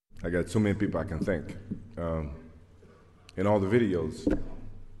I got too many people I can thank. In all the videos,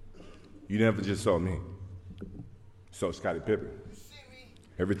 you never just saw me. You saw Scottie Pippen.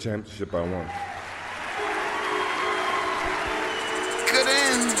 Every championship I won. Good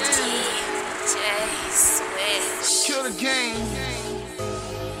end. DJswish. Kill the game.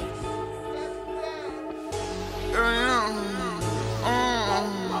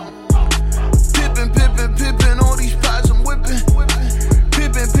 Pippen, all these pies I'm whipping.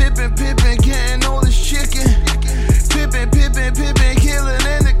 Pippen, getting all this chicken. Pippen, killing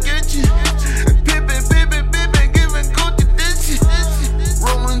in the kitchen. Pippen, giving good to this shit.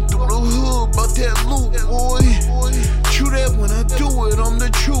 Rolling through the hood, bout that loot, boy. True that when I do it, I'm the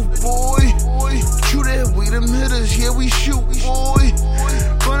truth, boy. True that we them hitters, yeah we shoot, boy.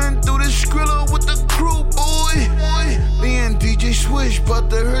 Running through the Skrilla with the crew, boy. Me and DJswish, bout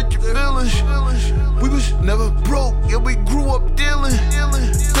to hurt your feelings. We was never broke, yeah we grew up dealing.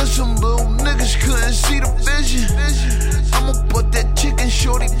 Cause some little niggas couldn't see the vision. I'ma put that chicken,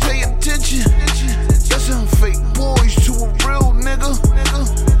 shorty, pay attention. That's some fake boys to a real nigga.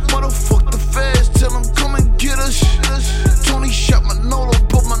 Motherfuck the feds, tell them come and get us. Tony shot my Nolo,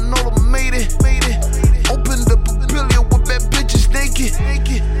 but my Nolo made it. Opened up a billion with bad bitches naked.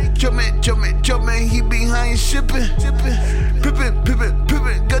 Jumpman, he behind sipping. Pippen,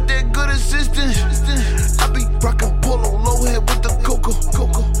 got that good assistance. I be rockin' polo, low head with the coco.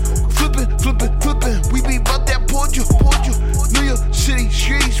 Flippin', we be bout that Port2. New York City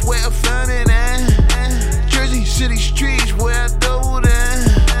streets where I found it at. Jersey City streets where I do that.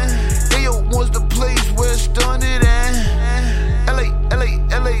 Ayo was the place where I started at.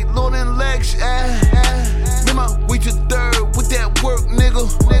 LA, Lord and Lex made my way to third with that work, nigga.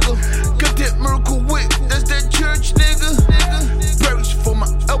 Got that miracle whip, that's that church, nigga. Berries for my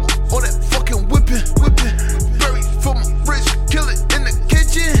elbow, all that fucking whipping. Berries for my wrist, kill it in the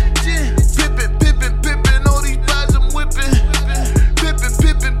kitchen. Pippen, all these pies I'm whipping.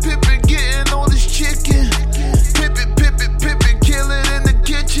 Pippen, getting all this chicken. Pippen, kill it in the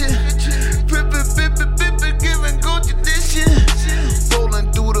kitchen. Pippen, giving good condition.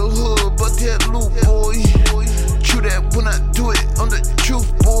 Rolling through the hood, but that loot, boy. True that when I do it, I'm the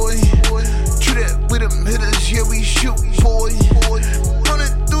truth, boy. True that with them hitters, yeah we shoot, boy.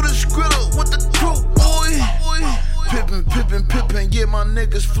 Running through the Skrilla with the crew, boy. Pippen, yeah my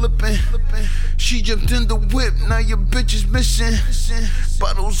niggas flipping. She jumped in the whip, now your bitch is missing.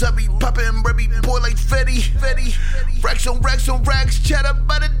 Bottles I be popping, baby boy like Fetty. Racks on racks, chatter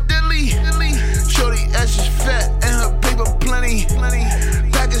by the dilly. Shorty ass is fat and her paper plenty.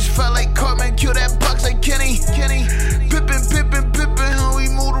 Package fat like Cartman, kill that box like Kenny. Pippen, how we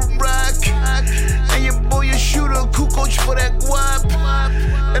move the rock. And your boy a shooter, cool coach for that guap.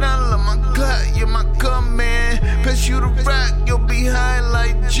 And I love my Glock, you're my gun man. Pass you the rock, you'll be high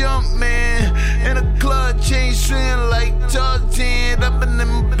like Jumpman. In a club, chain swing like Tarzan. Up in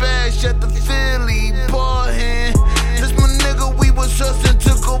my bag, shot the Philly ball hand. That's my nigga, we was hustling,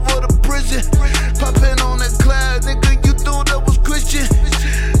 took over the prison. Poppin' on that cloud, nigga, you thought that was Christian.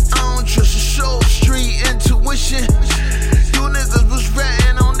 I don't trust your soul, street intuition. You niggas was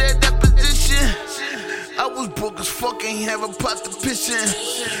ratting on that deposition. I was broke as fuck, ain't have a pot to piss in.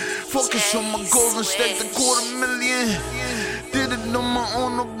 Focus on my goals and stack the $250,000. Did it on my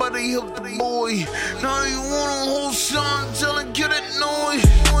own, nobody helped the boy. Now you want a whole song, tell him get that noise.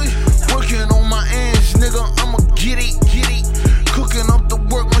 Working on my ends, nigga, I'ma get it. Cooking up the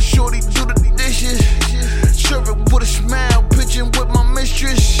work, my shorty do the dishes. Serve it with a smile, pitching with